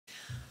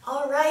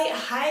Alright,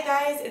 hi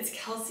guys, it's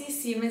Kelsey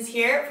Seamus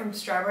here from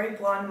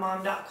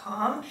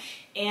strawberryblondemom.com,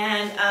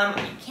 and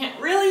you can't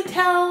really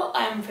tell,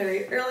 I'm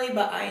very early,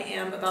 but I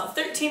am about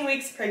 13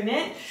 weeks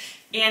pregnant.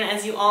 And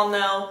as you all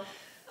know,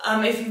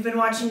 if you've been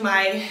watching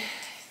my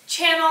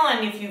channel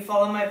and if you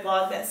follow my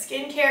blog, that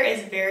skincare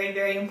is very,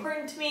 very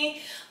important to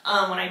me.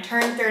 When I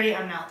turned 30,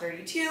 I'm now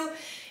 32,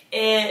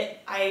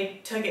 I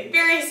took it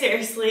very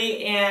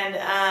seriously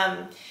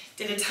and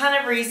did a ton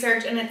of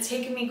research, and it's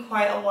taken me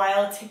quite a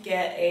while to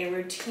get a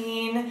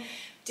routine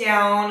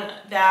down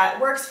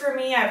that works for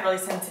me. I have really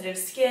sensitive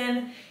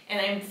skin, and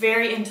I'm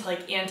very into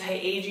like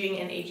anti-aging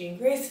and aging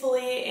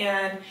gracefully,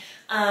 and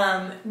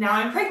now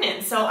I'm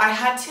pregnant. So I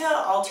had to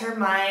alter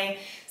my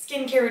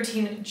skincare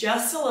routine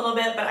just a little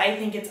bit, but I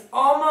think it's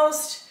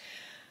almost,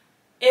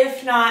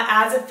 if not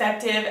as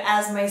effective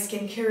as my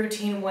skincare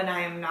routine when I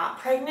am not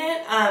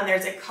pregnant.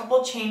 There's a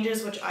couple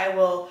changes which I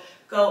will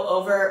go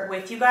over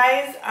with you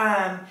guys,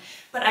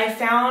 but I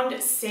found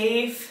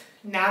safe,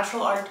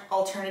 natural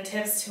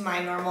alternatives to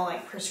my normal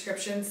like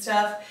prescription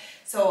stuff.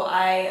 So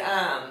I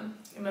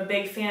am a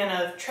big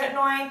fan of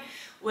tretinoin,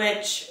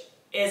 which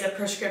is a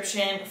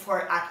prescription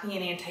for acne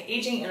and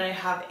anti-aging, and I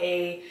have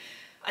an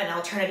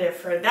alternative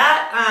for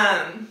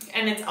that.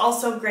 And it's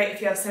also great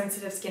if you have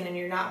sensitive skin and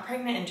you're not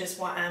pregnant and just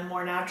want a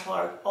more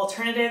natural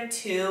alternative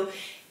to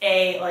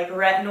a like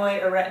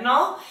retinoid or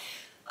retinol.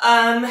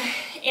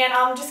 And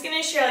I'm just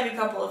going to share like a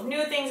couple of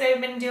new things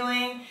I've been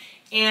doing,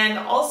 and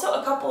also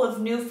a couple of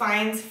new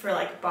finds for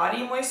like body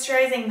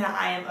moisturizing that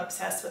I am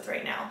obsessed with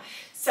right now.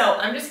 So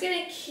I'm just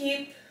going to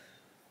keep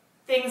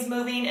things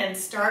moving and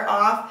start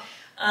off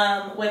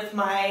with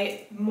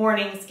my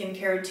morning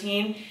skincare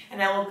routine,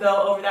 and I will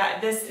go over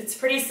that. It's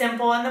pretty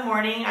simple in the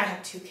morning. I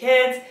have 2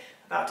 kids,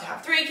 about to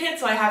have 3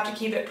 kids, so I have to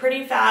keep it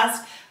pretty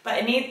fast, but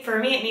for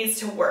me it needs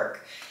to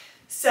work.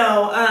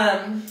 So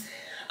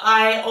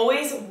I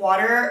always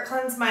water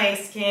cleanse my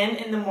skin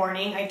in the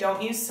morning. I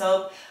don't use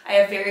soap. I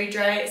have very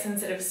dry,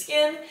 sensitive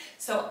skin,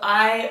 so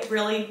I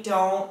really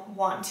don't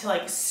want to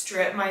like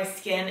strip my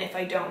skin if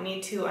I don't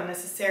need to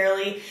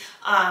unnecessarily.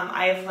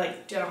 I've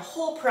like done a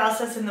whole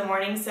process in the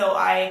morning, so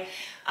I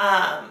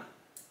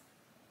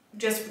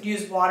just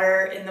use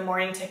water in the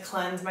morning to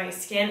cleanse my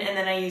skin, and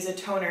then I use a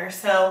toner.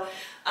 So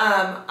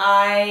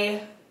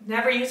I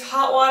never use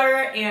hot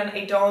water, and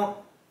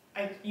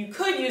you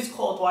could use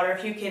cold water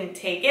if you can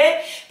take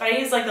it, but I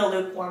use like a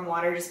lukewarm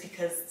water just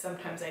because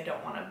sometimes I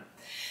don't want to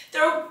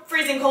throw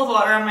freezing cold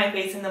water on my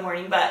face in the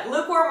morning. But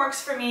lukewarm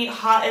works for me.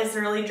 Hot is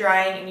really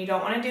drying and you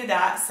don't want to do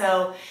that.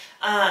 So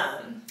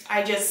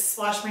I just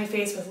splash my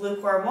face with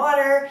lukewarm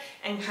water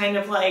and kind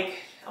of like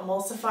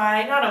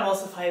emulsify, not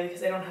emulsify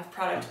because I don't have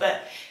product,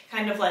 but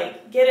kind of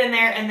like get in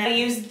there. And then I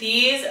use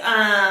these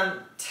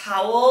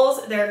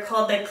towels. They're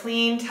called the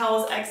Clean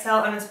Towels XL,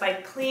 and it's by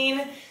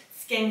Clean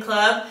Skin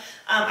Club.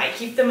 I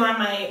keep them on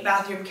my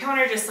bathroom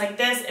counter just like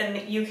this,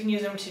 and you can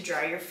use them to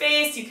dry your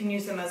face, you can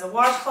use them as a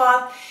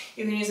washcloth,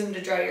 you can use them to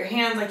dry your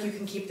hands, like you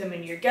can keep them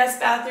in your guest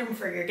bathroom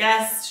for your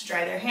guests to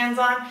dry their hands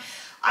on.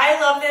 I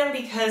love them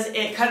because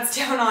it cuts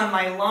down on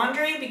my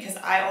laundry, because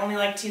I only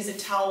like to use a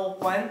towel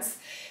once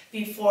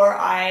before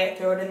I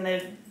throw it in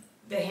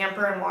the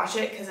hamper and wash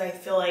it, because I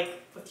feel like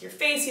with your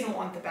face you don't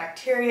want the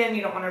bacteria and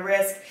you don't want to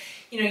risk,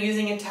 you know,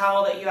 using a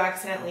towel that you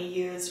accidentally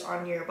used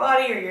on your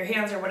body or your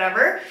hands or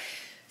whatever.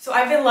 So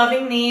I've been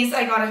loving these.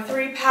 I got a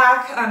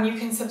 3-pack. You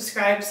can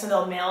subscribe so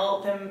they'll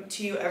mail them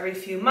to you every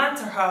few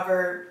months or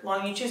however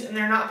long you choose, and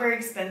they're not very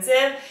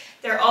expensive.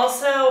 They're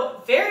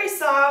also very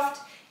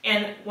soft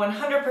and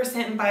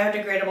 100%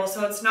 biodegradable,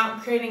 so it's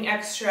not creating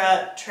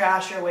extra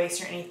trash or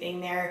waste or anything.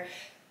 They're,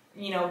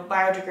 you know,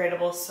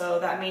 biodegradable,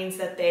 so that means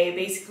that they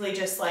basically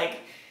just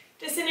like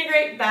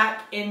disintegrate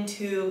back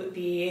into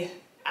the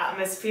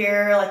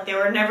atmosphere like they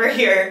were never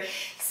here.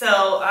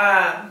 So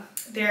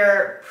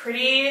they're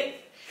pretty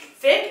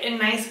thick and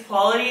nice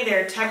quality.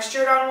 They're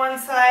textured on one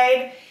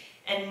side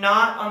and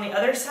not on the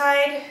other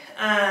side.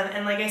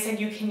 And like I said,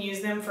 you can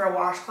use them for a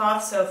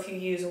washcloth. So if you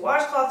use a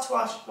washcloth to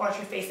wash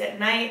your face at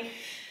night,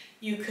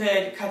 you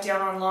could cut down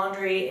on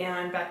laundry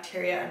and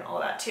bacteria and all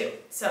that too.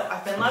 So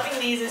I've been loving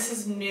these. This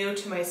is new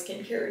to my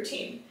skincare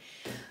routine.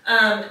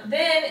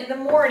 Then in the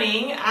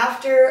morning,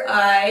 after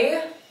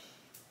I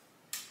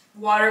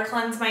water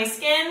cleanse my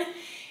skin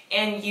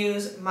and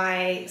use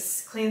my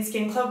Clean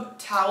Skin Club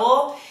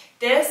towel,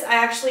 I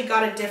actually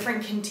got a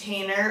different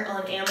container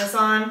on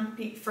Amazon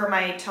for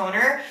my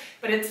toner,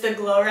 but it's the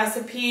Glow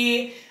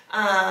Recipe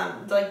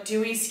like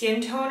dewy skin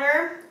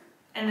toner,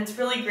 and it's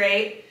really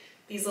great.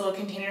 These little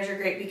containers are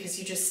great because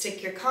you just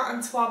stick your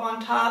cotton swab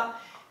on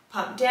top,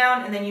 pump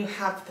down, and then you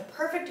have the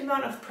perfect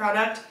amount of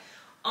product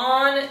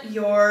on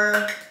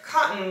your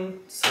cotton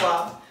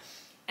swab.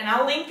 And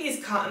I'll link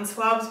these cotton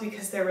swabs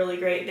because they're really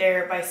great.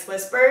 They're by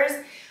Whispers.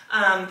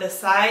 The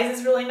size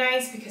is really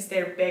nice because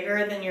they're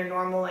bigger than your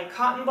normal like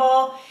cotton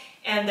ball,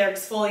 and they're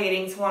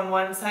exfoliating. So on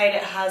one side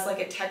it has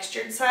like a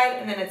textured side,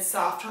 and then it's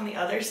soft on the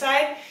other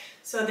side,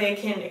 so they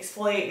can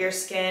exfoliate your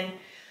skin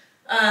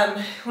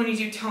when you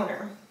do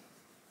toner.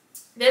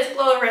 This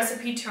Glow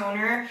Recipe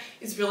Toner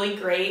is really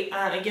great.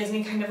 It gives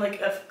me kind of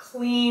like a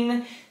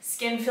clean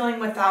skin feeling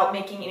without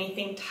making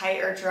anything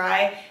tight or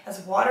dry. It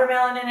has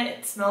watermelon in it,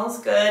 it smells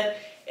good,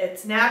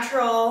 it's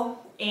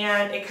natural,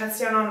 and it cuts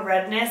down on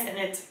redness, and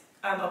it's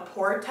a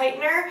pore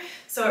tightener.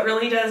 So it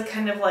really does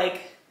kind of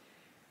like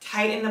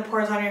tighten the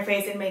pores on your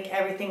face and make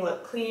everything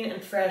look clean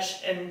and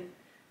fresh and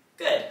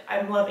good.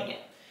 I'm loving it.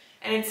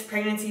 And it's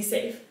pregnancy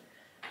safe.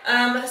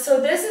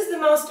 So this is the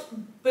most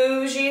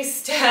bougie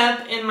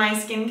step in my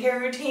skincare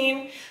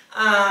routine.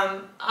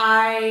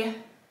 I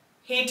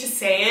hate to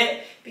say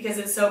it because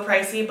it's so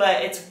pricey,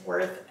 but it's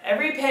worth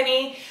every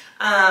penny.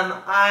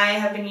 I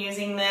have been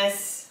using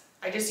this.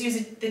 I just use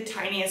it the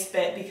tiniest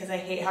bit because I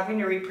hate having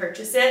to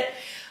repurchase it.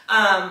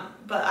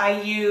 But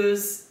I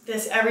use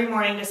this every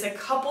morning, just a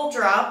couple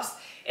drops.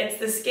 It's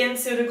the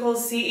SkinCeuticals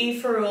CE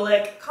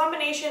Ferulic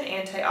Combination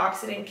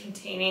Antioxidant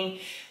Containing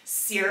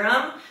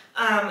Serum.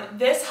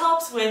 This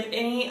helps with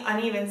any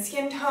uneven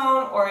skin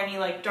tone or any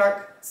like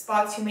dark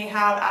spots you may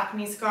have,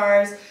 acne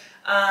scars.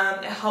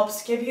 It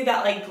helps give you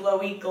that like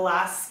glowy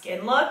glass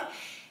skin look.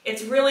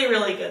 It's really,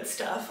 really good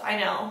stuff. I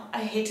know,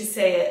 I hate to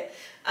say it.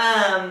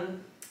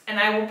 And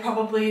I will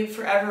probably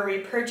forever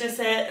repurchase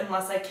it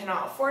unless I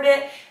cannot afford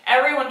it.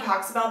 Everyone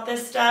talks about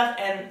this stuff,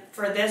 and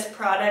for this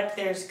product,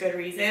 there's good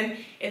reason.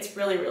 It's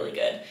really, really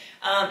good.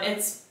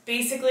 It's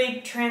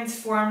basically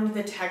transformed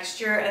the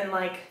texture and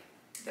like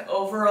the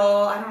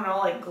overall, I don't know,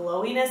 like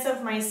glowiness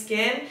of my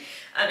skin.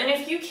 And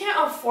if you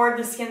can't afford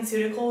the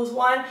SkinCeuticals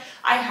one,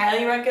 I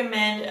highly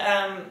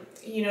recommend,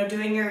 you know,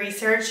 doing your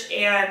research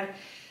and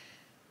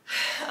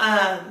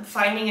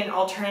finding an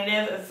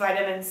alternative of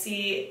vitamin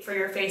C for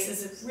your face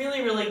is a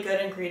really, really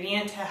good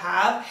ingredient to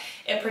have.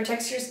 It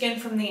protects your skin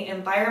from the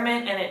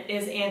environment, and it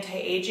is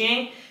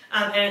anti-aging,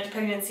 and it's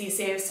pregnancy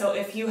safe. So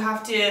if you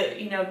have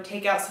to, you know,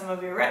 take out some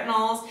of your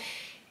retinols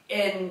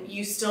and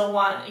you still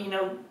want, you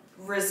know,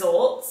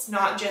 results,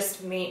 not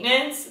just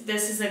maintenance,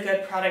 this is a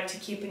good product to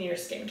keep in your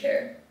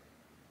skincare.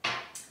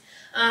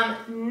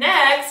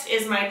 Next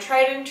is my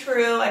tried and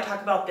true. I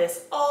talk about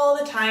this all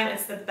the time.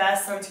 It's the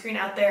best sunscreen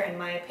out there in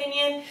my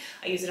opinion.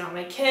 I use it on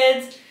my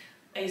kids.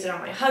 I use it on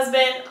my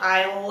husband.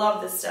 I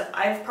love this stuff.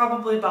 I've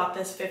probably bought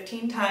this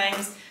 15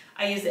 times.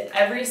 I use it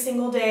every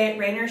single day,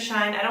 rain or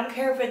shine. I don't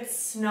care if it's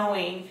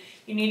snowing.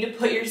 You need to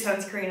put your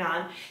sunscreen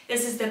on.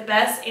 This is the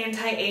best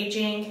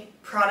anti-aging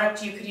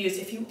product you could use.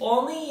 If you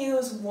only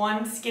use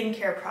one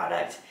skincare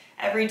product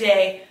every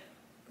day,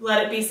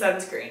 let it be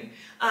sunscreen.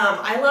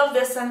 I love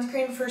this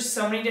sunscreen for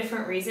so many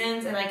different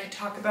reasons, and I could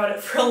talk about it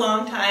for a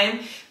long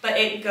time, but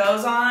it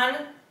goes on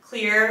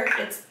clear.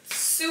 It's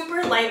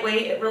super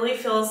lightweight. It really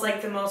feels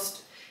like the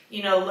most,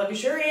 you know,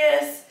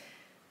 luxurious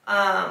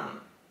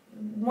moisturizer.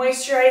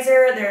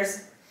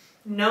 There's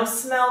no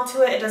smell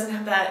to it. It doesn't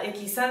have that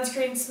icky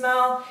sunscreen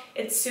smell.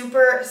 It's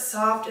super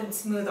soft and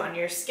smooth on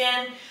your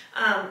skin.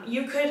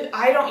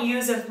 I don't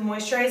use a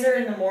moisturizer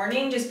in the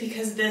morning just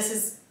because this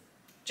is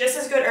just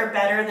as good or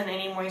better than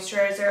any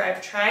moisturizer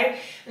I've tried,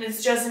 and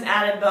it's just an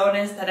added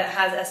bonus that it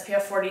has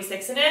SPF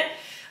 46 in it.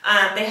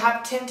 They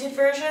have tinted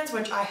versions,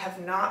 which I have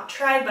not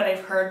tried, but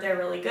I've heard they're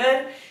really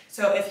good.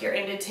 So if you're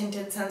into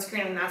tinted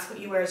sunscreen and that's what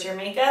you wear as your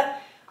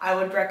makeup, I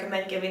would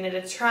recommend giving it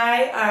a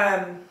try.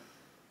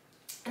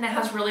 And it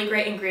has really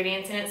great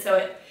ingredients in it.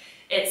 So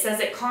it says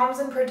it calms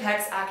and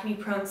protects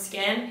acne-prone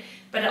skin,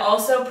 but it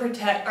also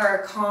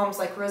calms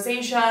like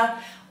rosacea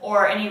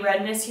or any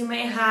redness you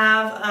may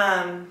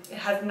have. It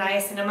has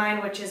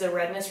niacinamide, which is a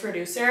redness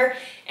reducer.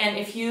 And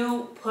if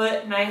you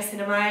put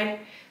niacinamide,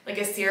 like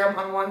a serum,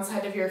 on one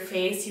side of your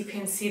face, you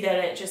can see that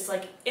it just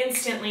like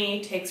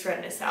instantly takes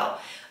redness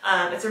out.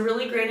 It's a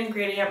really great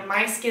ingredient.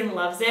 My skin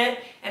loves it,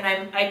 and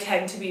I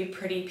tend to be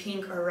pretty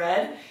pink or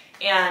red.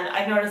 And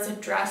I've noticed a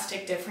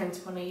drastic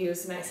difference when I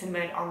use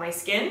niacinamide on my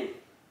skin.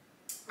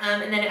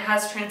 And then it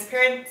has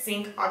transparent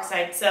zinc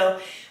oxide.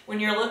 So when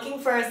you're looking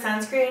for a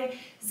sunscreen,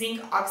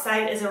 zinc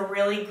oxide is a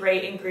really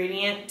great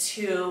ingredient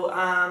to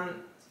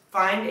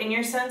find in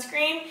your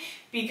sunscreen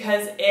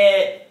because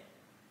it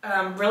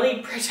really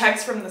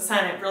protects from the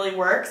sun. It really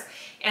works.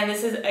 And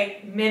this is a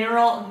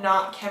mineral,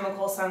 not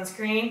chemical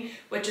sunscreen,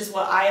 which is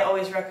what I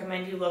always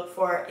recommend you look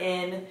for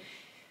in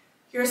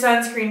your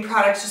sunscreen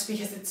products, just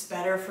because it's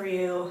better for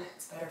you,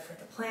 it's better for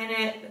the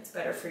planet, it's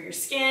better for your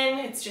skin,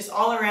 it's just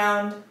all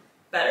around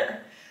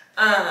better.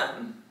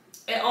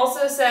 It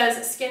also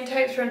says skin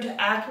types prone to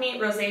acne,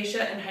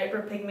 rosacea, and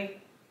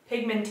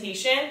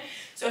hyperpigmentation.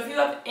 So if you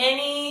have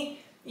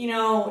any, you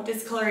know,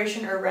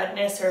 discoloration or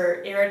redness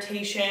or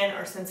irritation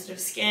or sensitive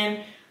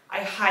skin,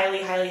 I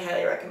highly, highly,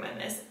 highly recommend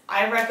this.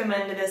 I've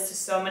recommended this to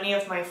so many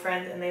of my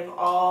friends, and they've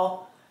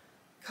all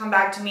come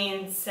back to me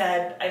and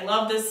said, I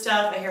love this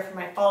stuff. I hear from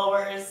my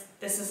followers.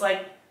 This is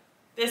like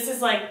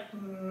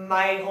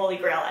my holy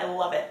grail. I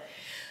love it.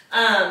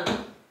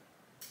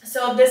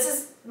 So this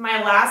is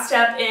my last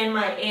step in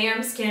my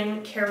AM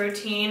skincare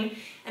routine,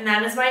 and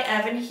that is my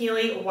Evan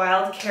Healy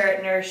Wild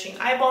Carrot Nourishing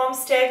Eye Balm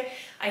Stick.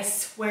 I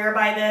swear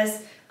by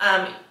this.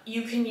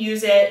 You can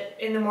use it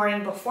in the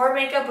morning before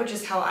makeup, which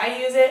is how I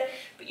use it,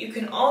 but you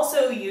can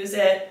also use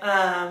it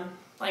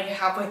like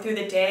halfway through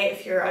the day.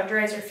 If your under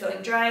eyes are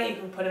feeling dry, you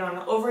can put it on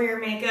over your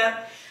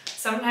makeup.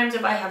 Sometimes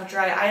if I have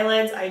dry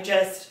eyelids, I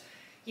just,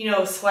 you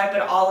know, swipe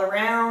it all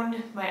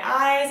around my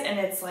eyes and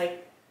it's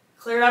like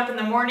cleared up in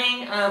the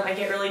morning. I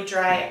get really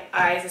dry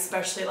eyes,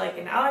 especially like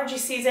in allergy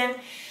season.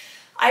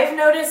 I've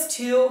noticed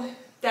too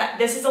that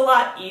this is a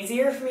lot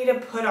easier for me to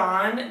put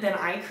on than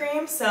eye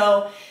cream,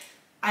 so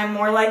I'm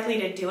more likely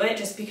to do it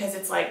just because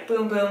it's like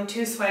boom, boom,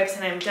 2 swipes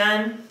and I'm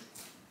done.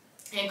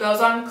 It goes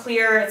on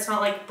clear, it's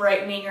not like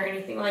brightening or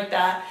anything like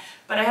that,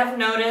 but I have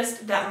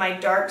noticed that my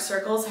dark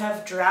circles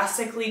have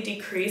drastically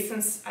decreased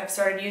since I've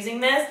started using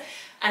this,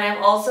 and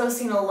I've also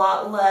seen a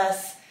lot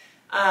less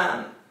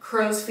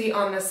crow's feet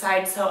on the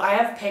side. So I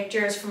have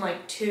pictures from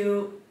like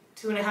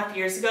 2.5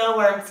 years ago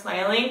where I'm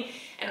smiling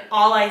and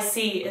all I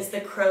see is the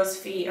crow's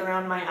feet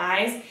around my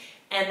eyes,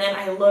 and then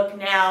I look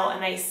now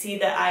and I see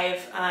that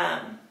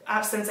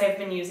I've since I've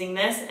been using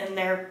this and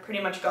they're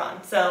pretty much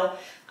gone. So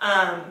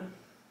I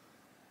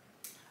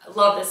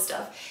love this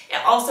stuff.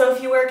 Also,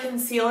 if you wear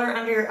concealer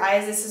under your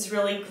eyes, this is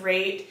really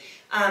great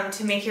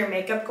to make your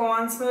makeup go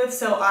on smooth.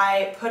 So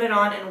I put it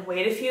on and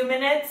wait a few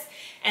minutes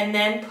and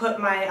then put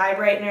my eye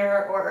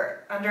brightener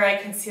or under eye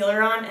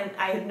concealer on, and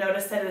I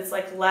noticed that it's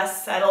like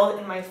less settled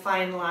in my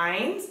fine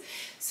lines.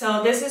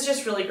 So this is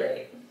just really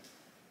great.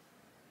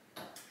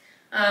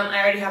 I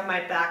already have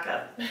my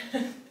backup.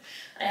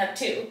 I have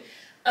 2.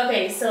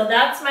 Okay, so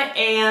that's my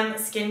AM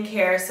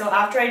skincare. So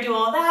after I do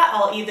all that,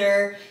 I'll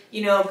either,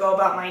 you know, go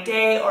about my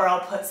day or I'll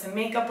put some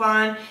makeup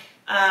on.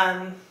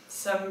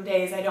 Some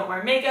days I don't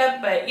wear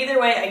makeup, but either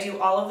way, I do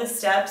all of the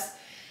steps.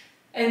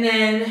 And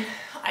then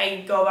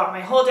I go about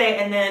my whole day,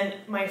 and then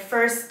my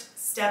first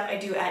step I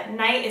do at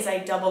night is I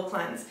double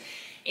cleanse.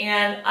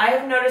 And I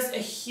have noticed a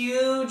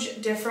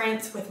huge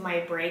difference with my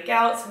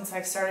breakout since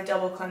I've started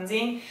double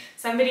cleansing.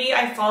 Somebody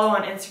I follow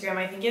on Instagram,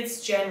 I think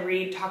it's Jen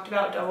Reed, talked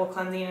about double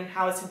cleansing and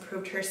how it's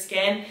improved her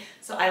skin.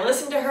 So I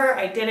listened to her,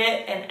 I did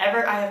it, and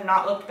I have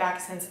not looked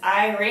back since.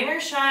 Rain or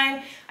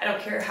shine, I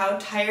don't care how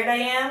tired I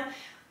am,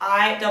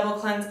 I double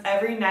cleanse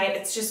every night.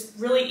 It's just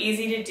really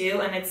easy to do,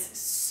 and it's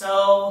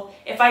so,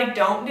 if I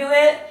don't do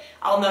it,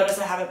 I'll notice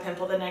I have a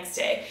pimple the next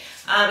day.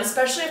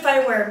 Especially if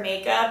I wear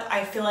makeup,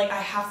 I feel like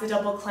I have to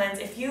double cleanse.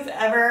 If you've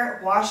ever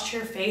washed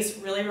your face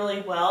really,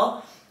 really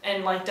well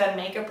and like done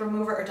makeup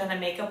remover or done a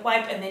makeup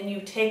wipe, and then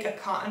you take a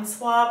cotton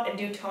swab and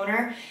do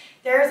toner,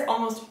 there's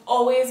almost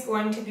always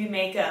going to be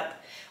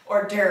makeup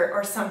or dirt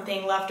or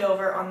something left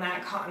over on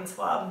that cotton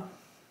swab.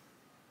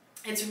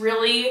 It's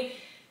really,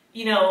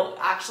 you know,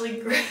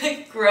 actually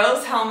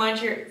gross how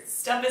much your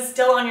stuff is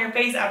still on your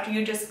face after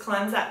you just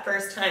cleanse that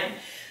first time.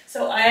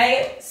 So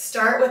I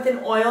start with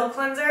an oil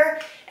cleanser,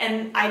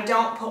 and I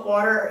don't put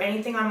water or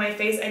anything on my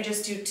face. I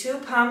just do 2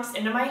 pumps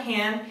into my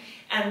hand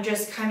and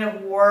just kind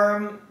of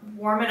warm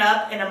it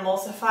up and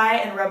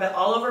emulsify and rub it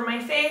all over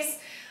my face.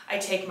 I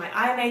take my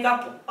eye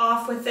makeup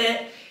off with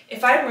it.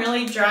 If I'm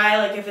really dry,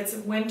 like if it's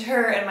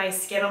winter and my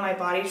skin on my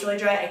body is really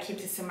dry, I keep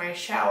this in my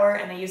shower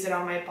and I use it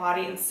on my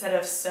body instead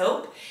of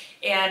soap.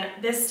 And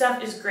this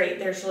stuff is great.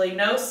 There's really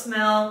no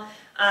smell.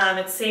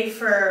 It's safe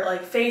for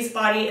like face,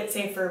 body. It's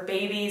safe for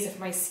babies. If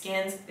my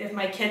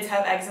kids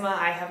have eczema,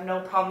 I have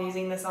no problem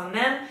using this on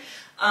them.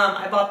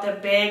 I bought the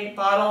big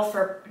bottle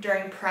for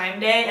during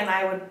Prime Day, and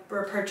I would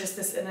repurchase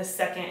this in a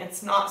second.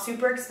 It's not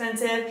super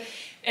expensive,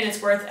 and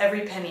it's worth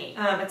every penny.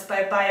 It's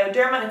by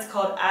Bioderma. It's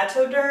called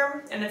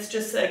Atoderm, and it's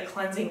just a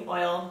cleansing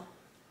oil.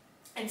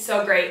 It's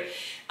so great.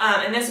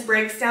 And this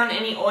breaks down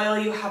any oil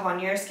you have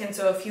on your skin.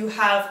 So if you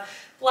have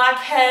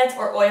blackheads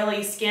or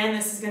oily skin,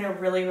 this is going to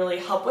really, really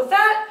help with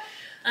that.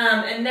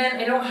 And then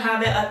I don't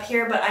have it up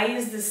here, but I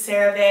use the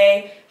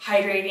CeraVe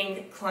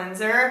Hydrating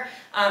Cleanser.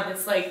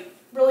 It's like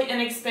really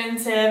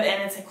inexpensive,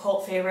 and it's a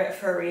cult favorite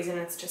for a reason.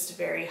 It's just a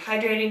very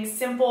hydrating,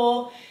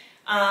 simple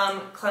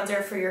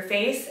cleanser for your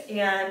face.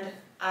 And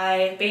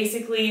I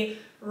basically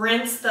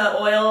rinse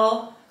the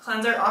oil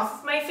cleanser off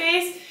of my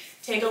face,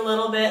 take a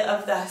little bit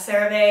of the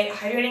CeraVe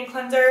Hydrating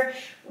Cleanser,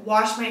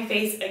 wash my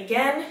face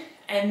again,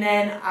 and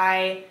then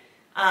I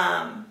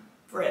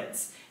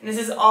rinse. And this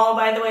is all,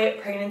 by the way,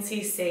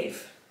 pregnancy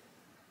safe.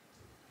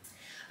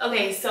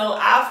 Okay, so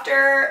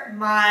after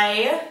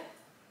my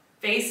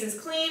face is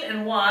clean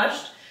and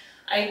washed,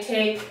 I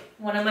take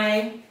one of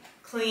my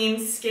clean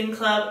Skin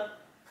Club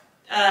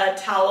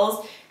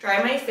towels,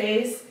 dry my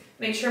face,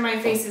 make sure my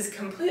face is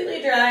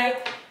completely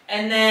dry,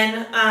 and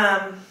then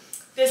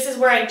this is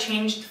where I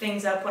changed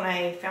things up when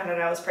I found out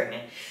I was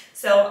pregnant.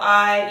 So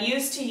I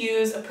used to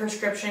use a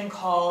prescription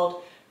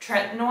called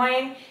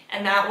tretinoin,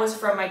 and that was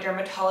from my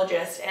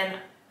dermatologist, and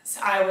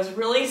I was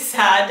really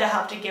sad to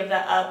have to give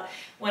that up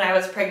when I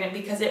was pregnant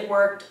because it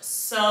worked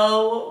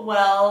so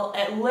well.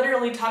 It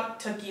literally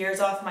took years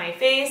off my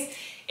face.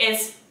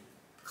 It's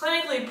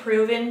clinically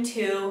proven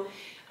to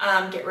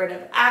get rid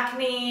of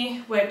acne,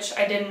 which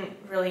I didn't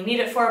really need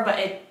it for, but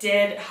it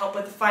did help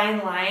with fine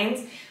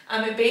lines.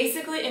 It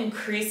basically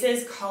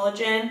increases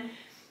collagen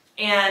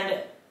and,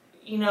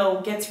 you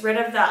know, gets rid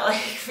of that,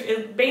 like,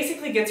 it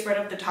basically gets rid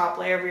of the top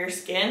layer of your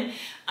skin.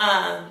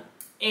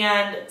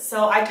 And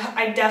so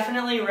I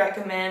definitely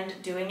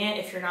recommend doing it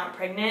if you're not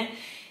pregnant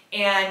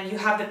and you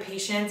have the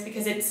patience,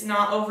 because it's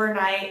not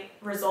overnight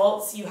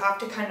results. You have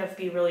to kind of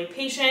be really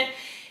patient.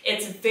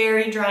 It's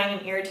very drying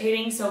and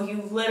irritating, so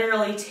you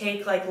literally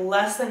take like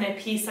less than a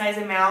pea-size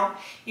amount,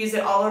 use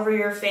it all over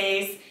your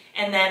face,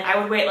 and then I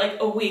would wait like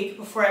a week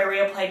before I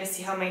reapplied to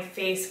see how my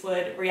face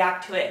would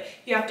react to it.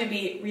 You have to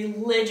be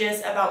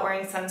religious about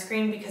wearing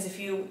sunscreen, because if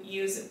you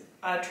use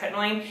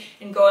tretinoin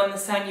and go in the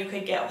sun, you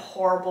could get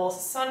horrible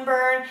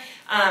sunburn,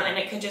 and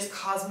it could just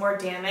cause more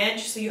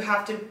damage. So you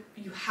have to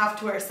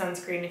wear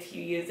sunscreen if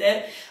you use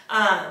it.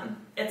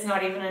 It's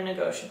not even a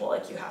negotiable,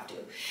 like you have to.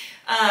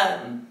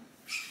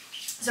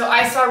 So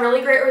I saw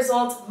really great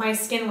results. My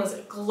skin was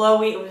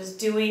glowy, it was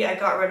dewy. I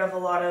got rid of a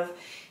lot of,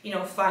 you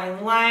know,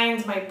 fine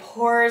lines. My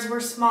pores were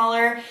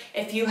smaller.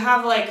 If you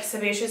have like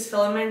sebaceous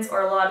filaments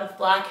or a lot of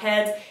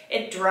blackheads,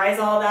 it dries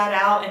all that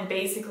out and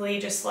basically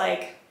just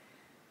like,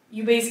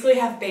 you basically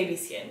have baby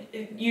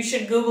skin. You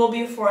should Google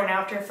before and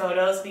after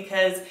photos,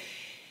 because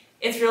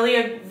it's really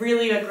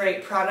a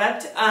great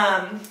product.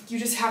 You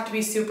just have to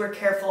be super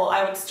careful.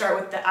 I would start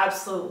with the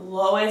absolute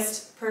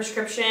lowest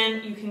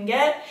prescription you can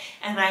get,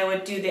 and I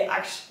would do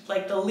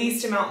the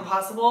least amount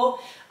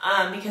possible,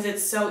 because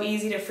it's so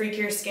easy to freak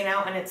your skin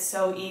out, and it's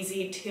so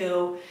easy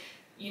to,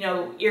 you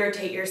know,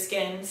 irritate your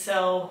skin.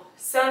 So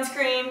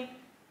sunscreen,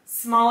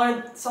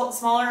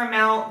 smaller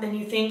amount than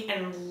you think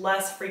and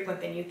less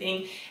frequent than you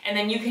think, and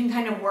then you can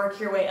kind of work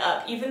your way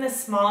up. Even the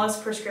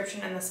smallest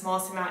prescription and the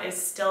smallest amount is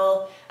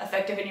still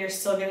effective, and you're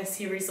still going to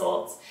see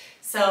results.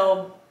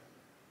 So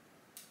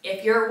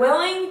if you're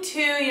willing to,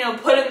 you know,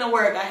 put in the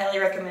work, I highly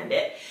recommend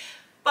it.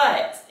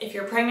 But if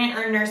you're pregnant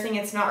or nursing,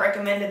 it's not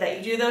recommended that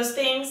you do those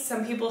things.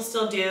 Some people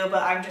still do,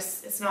 but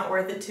it's not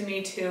worth it to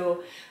me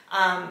to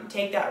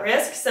take that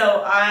risk.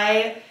 So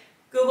I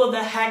Googled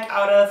the heck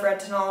out of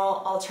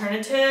retinol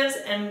alternatives,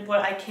 and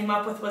what I came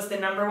up with was the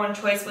 #1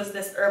 choice was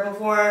this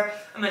herbivore.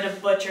 I'm going to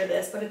butcher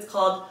this, but it's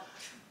called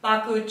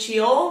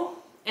bakuchiol,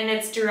 and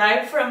it's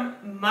derived from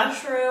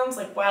mushrooms,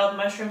 like wild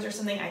mushrooms or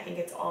something. I think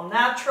it's all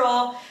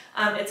natural.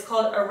 It's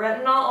called a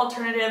retinol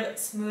alternative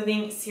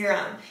smoothing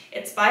serum.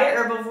 It's by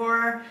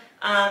Herbivore,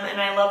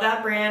 and I love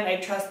that brand. I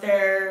trust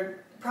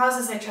their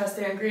process, I trust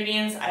their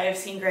ingredients. I have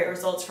seen great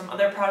results from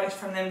other products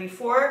from them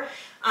before.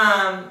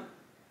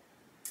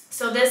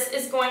 So this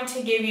is going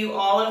to give you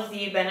all of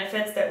the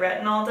benefits that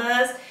retinol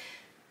does.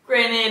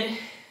 Granted,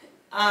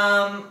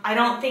 I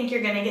don't think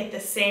you're going to get the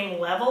same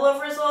level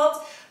of results,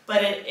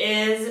 but it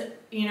is,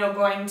 you know,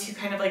 going to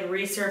kind of like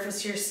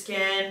resurface your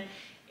skin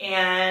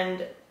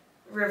and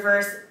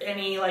reverse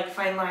any like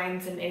fine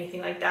lines and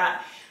anything like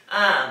that.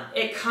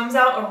 It comes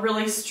out a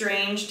really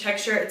strange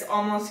texture. It's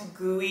almost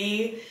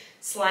gooey,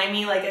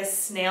 slimy, like a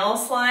snail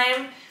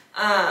slime.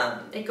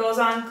 It goes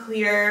on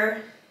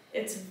clear.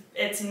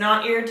 It's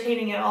not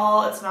irritating at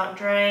all. It's not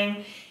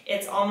drying.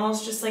 It's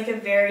almost just like a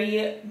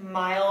very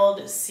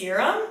mild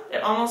serum.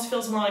 It almost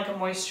feels more like a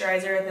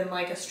moisturizer than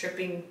like a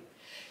stripping,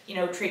 you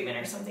know, treatment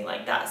or something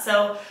like that.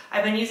 So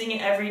I've been using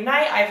it every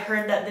night. I've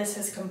heard that this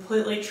has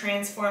completely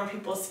transformed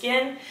people's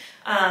skin.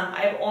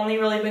 I've only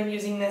really been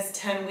using this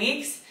 10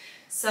 weeks.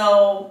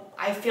 So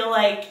I feel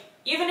like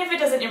even if it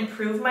doesn't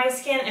improve my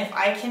skin, if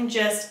I can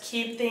just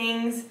keep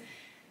things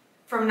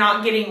from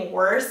not getting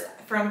worse,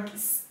 from,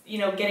 you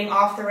know, getting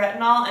off the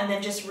retinol and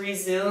then just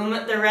resume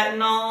the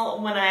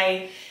retinol when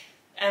I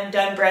am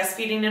done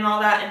breastfeeding and all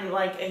that in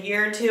like a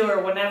year or two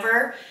or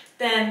whatever,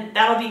 then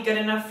that'll be good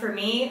enough for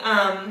me.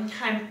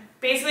 I'm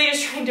basically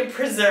just trying to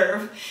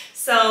preserve.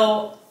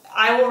 So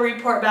I will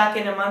report back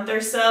in a month or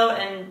so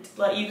and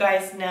let you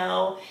guys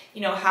know,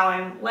 you know, how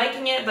I'm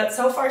liking it. But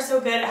so far so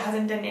good. It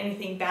hasn't done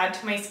anything bad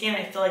to my skin.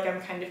 I feel like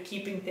I'm kind of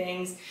keeping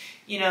things,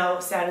 you know,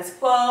 status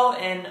quo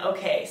and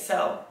okay.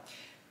 So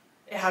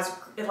it has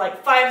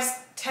like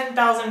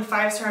 10,000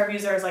 5-star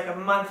reviews. There's like a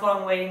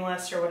month-long waiting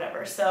list or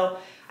whatever. So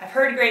I've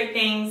heard great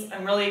things.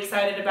 I'm really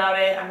excited about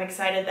it. I'm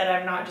excited that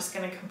I'm not just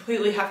going to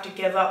completely have to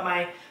give up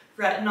my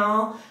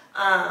retinol.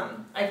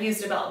 I've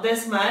used about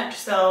this much,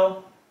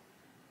 so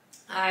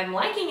I'm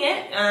liking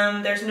it.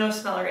 There's no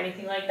smell or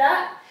anything like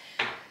that.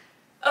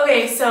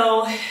 Okay,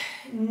 so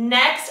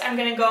next I'm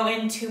going to go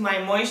into my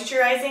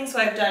moisturizing. So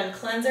I've done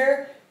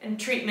cleanser and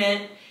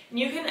treatment. And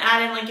you can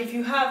add in, like, if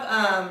you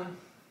have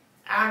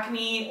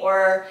acne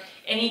or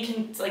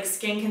any like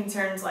skin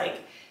concerns like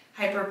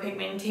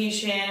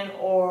hyperpigmentation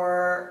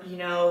or, you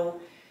know,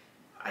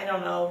 I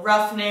don't know,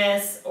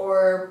 roughness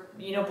or,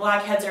 you know,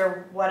 blackheads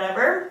or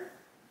whatever,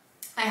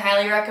 I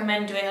highly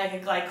recommend doing like a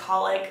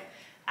glycolic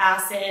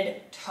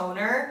acid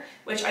toner,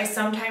 which I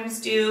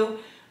sometimes do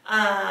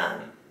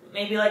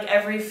maybe like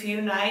every few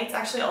nights.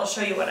 Actually, I'll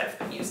show you what I've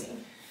been using.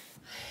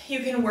 You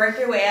can work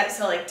your way up,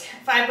 so like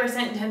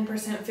 5%, 10%,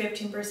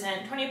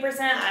 15%, 20%.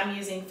 I'm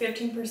using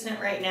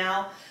 15% right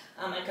now.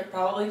 I could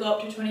probably go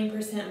up to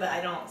 20%, but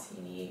I don't see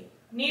any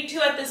need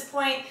to at this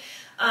point.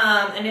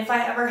 And if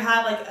I ever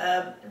have like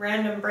a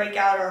random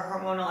breakout or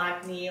hormonal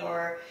acne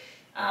or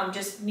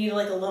just need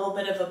like a little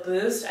bit of a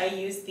boost, I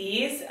use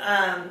these.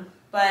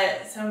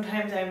 But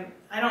sometimes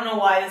I don't know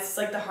why, this is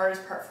like the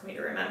hardest part for me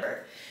to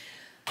remember.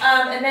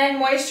 And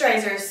then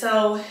moisturizer.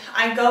 So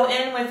I go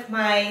in with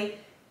my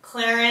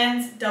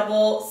Clarins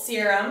Double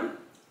Serum.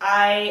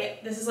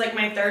 This is like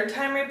my 3rd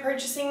time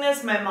repurchasing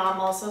this. My mom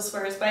also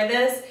swears by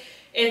this.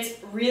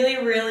 It's really,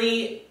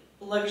 really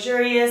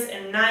luxurious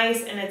and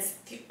nice, and it's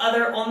the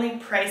only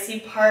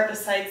pricey part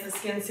besides the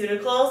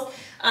SkinCeuticals.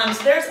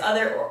 So there's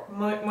other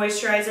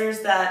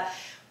moisturizers that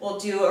will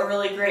do a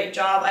really great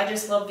job. I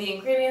just love the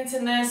ingredients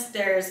in this.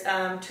 There's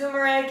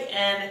turmeric,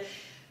 and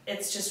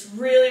it's just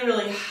really,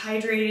 really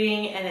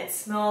hydrating, and it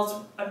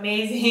smells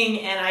amazing,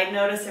 and I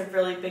notice a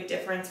really big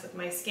difference with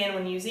my skin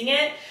when using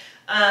it.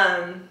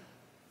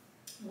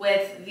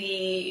 With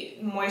the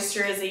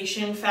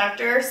moisturization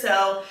factor.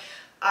 So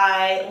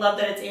I love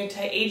that it's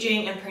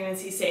anti-aging and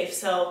pregnancy safe.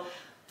 So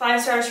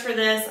 5 stars for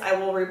this. I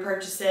will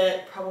repurchase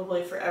it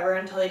probably forever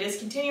until they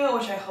discontinue it,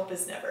 which I hope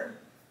is never.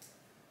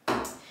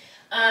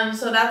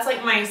 So that's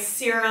like my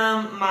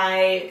serum,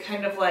 my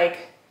kind of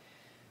like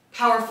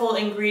powerful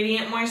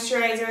ingredient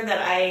moisturizer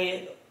that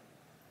I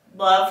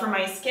love for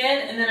my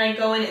skin. And then I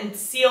go in and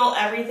seal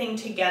everything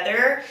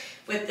together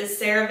with the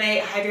CeraVe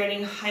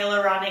Hydrating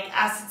Hyaluronic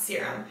Acid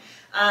Serum.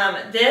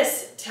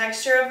 This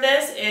texture of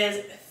this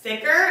is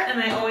thicker,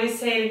 and I always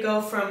say to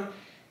go from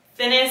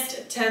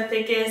thinnest to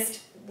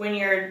thickest when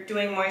you're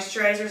doing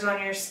moisturizers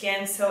on your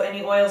skin. So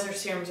any oils or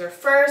serums are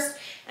first,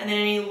 and then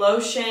any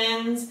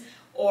lotions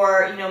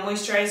or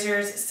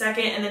moisturizers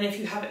second, and then if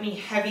you have any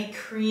heavy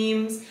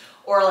creams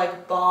or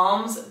like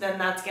balms, then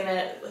that's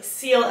gonna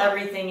seal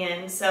everything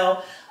in.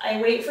 So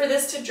I wait for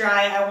this to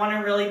dry. I want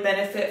to really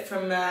benefit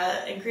from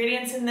the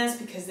ingredients in this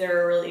because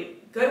there are really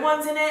good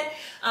ones in it.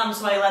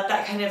 So I let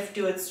that kind of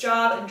do its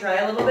job and dry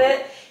a little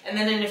bit. And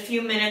then in a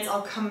few minutes,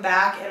 I'll come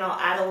back and I'll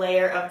add a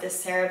layer of the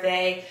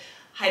CeraVe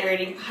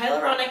Hydrating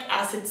Hyaluronic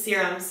Acid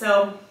Serum.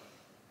 So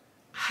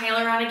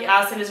hyaluronic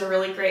acid is a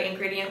really great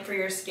ingredient for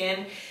your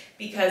skin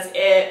because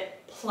it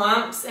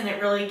plumps and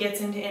it really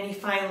gets into any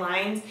fine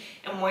lines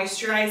and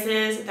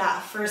moisturizes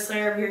that first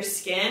layer of your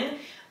skin,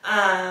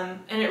 and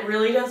it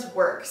really does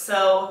work.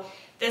 So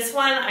this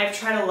one, I've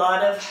tried a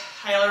lot of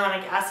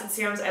hyaluronic acid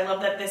serums. I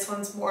love that this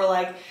one's more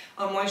like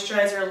a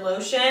moisturizer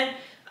lotion.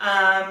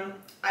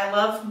 I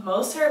love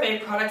most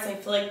CeraVe products. I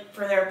feel like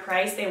for their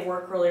price, they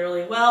work really,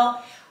 really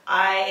well.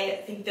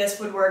 I think this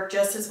would work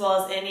just as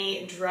well as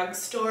any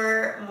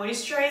drugstore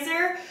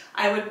moisturizer.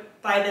 I would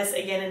buy this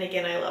again and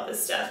again. I love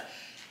this stuff.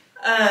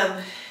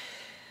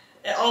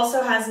 It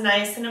also has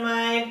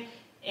niacinamide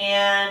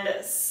and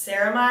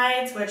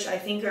ceramides, which I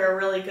think are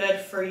really good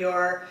for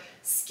your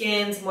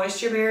skin's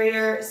moisture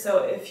barrier.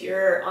 So if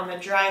you're on the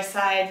dry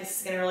side, this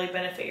is going to really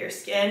benefit your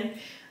skin.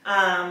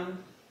 I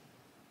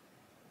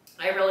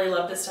really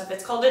love this stuff.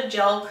 It's called a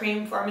gel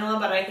cream formula,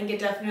 but I think it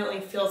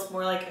definitely feels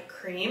more like a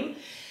cream.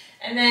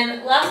 And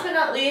then last but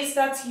not least,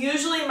 that's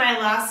usually my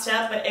last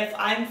step, but if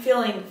I'm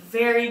feeling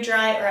very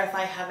dry or if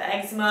I have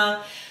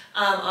eczema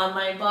on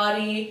my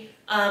body,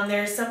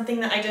 there's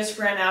something that I just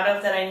ran out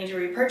of that I need to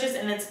repurchase,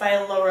 and it's by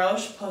La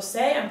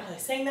Roche-Posay. I'm probably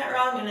saying that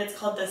wrong, and it's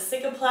called the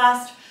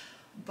Cicaplast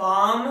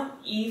Balm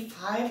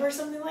E5 or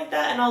something like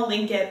that, and I'll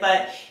link it,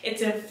 but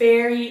it's a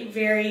very,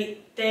 very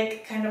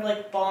thick kind of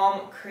like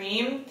balm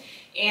cream,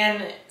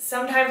 and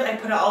sometimes I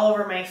put it all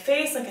over my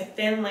face like a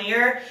thin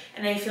layer,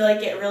 and I feel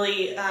like it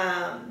really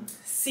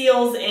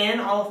seals in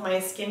all of my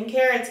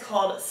skincare. It's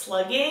called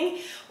slugging,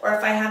 or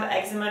if I have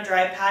eczema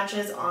dry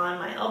patches on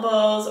my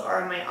elbows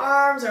or on my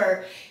arms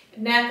or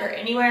neck or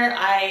anywhere,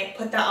 I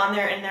put that on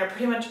there and they're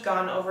pretty much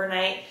gone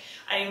overnight.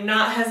 I do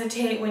not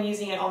hesitate when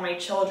using it on my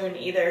children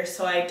either,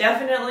 so I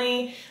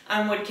definitely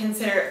would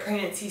consider it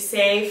pregnancy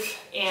safe,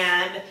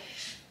 and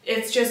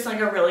it's just like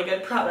a really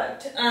good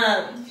product.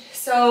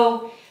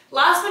 So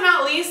last but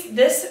not least,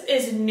 this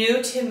is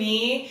new to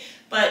me,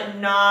 but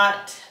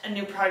not a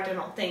new product, I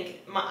don't think.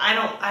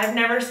 I've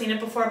never seen it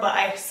before, but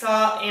I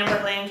saw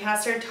Amber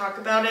Lancaster talk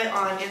about it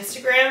on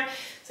Instagram,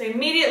 so I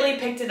immediately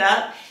picked it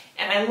up.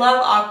 And I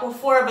love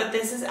Aquaphor, but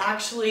this is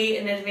actually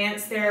an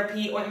advanced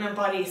therapy ointment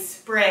body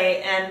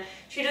spray, and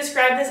she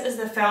described this as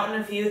the fountain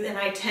of youth, and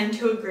I tend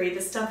to agree.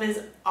 This stuff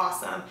is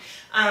awesome.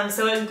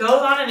 So it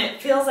goes on and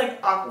it feels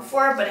like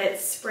Aquaphor, but it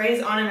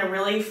sprays on in a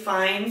really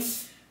fine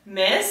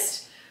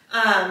mist.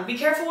 Be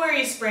careful where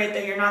you spray it though.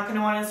 You're not going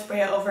to want to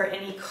spray it over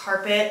any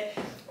carpet,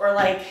 or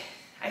like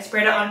I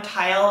sprayed it on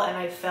tile and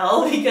I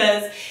fell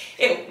because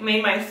it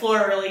made my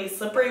floor really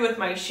slippery with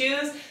my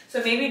shoes.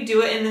 So maybe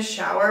do it in the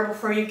shower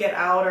before you get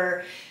out,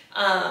 or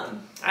I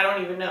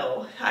don't even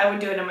know. I would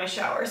do it in my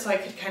shower so I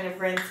could kind of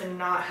rinse and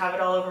not have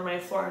it all over my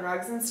floor and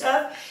rugs and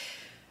stuff.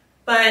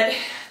 But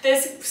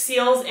this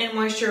seals in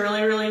moisture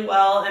really, really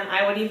well, and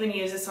I would even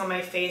use this on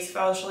my face if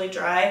I was really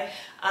dry.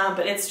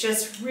 But it's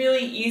just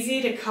really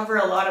easy to cover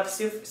a lot of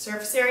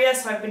surface area,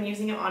 so I've been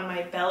using it on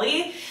my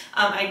belly.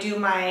 I do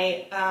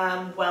my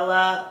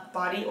Wella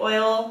body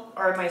oil,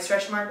 or my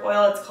stretch mark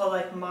oil. It's called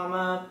like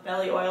Mama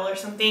Belly Oil or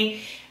something.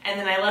 And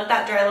then I let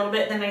that dry a little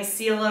bit, then I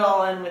seal it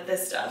all in with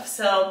this stuff.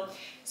 So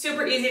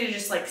super easy to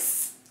just like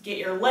get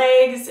your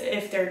legs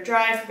if they're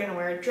dry, if you're gonna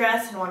wear a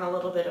dress and want a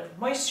little bit of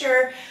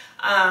moisture.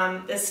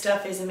 This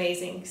stuff is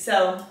amazing.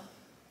 So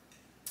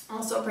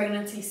also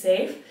pregnancy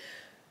safe.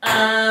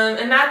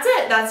 And that's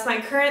it. That's my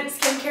current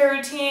skincare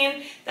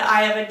routine that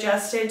I have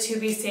adjusted to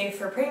be safe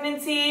for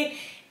pregnancy.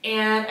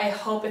 And I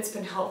hope it's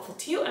been helpful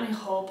to you, and I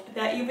hope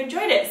that you've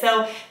enjoyed it.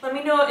 So let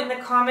me know in the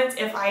comments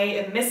if I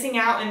am missing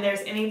out and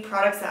there's any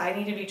products that I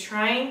need to be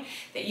trying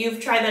that you've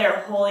tried that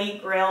are holy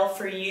grail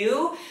for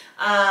you.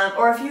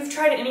 Or if you've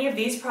tried any of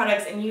these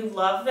products and you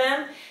love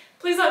them,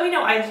 please let me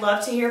know. I'd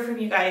love to hear from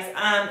you guys.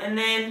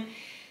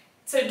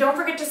 So don't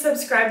forget to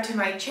subscribe to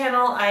my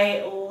channel.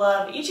 I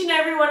love each and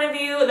every one of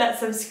you that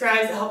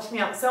subscribes. It helps me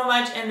out so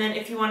much. And then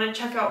if you want to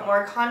check out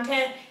more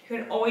content, you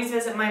can always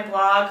visit my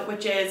blog,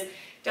 which is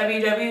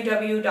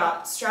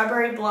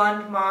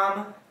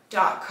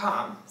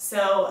www.strawberryblondemom.com.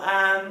 So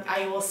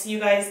I will see you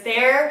guys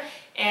there,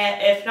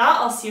 and if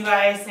not, I'll see you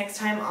guys next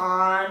time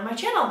on my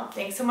channel.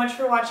 Thanks so much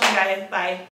for watching, guys. Bye.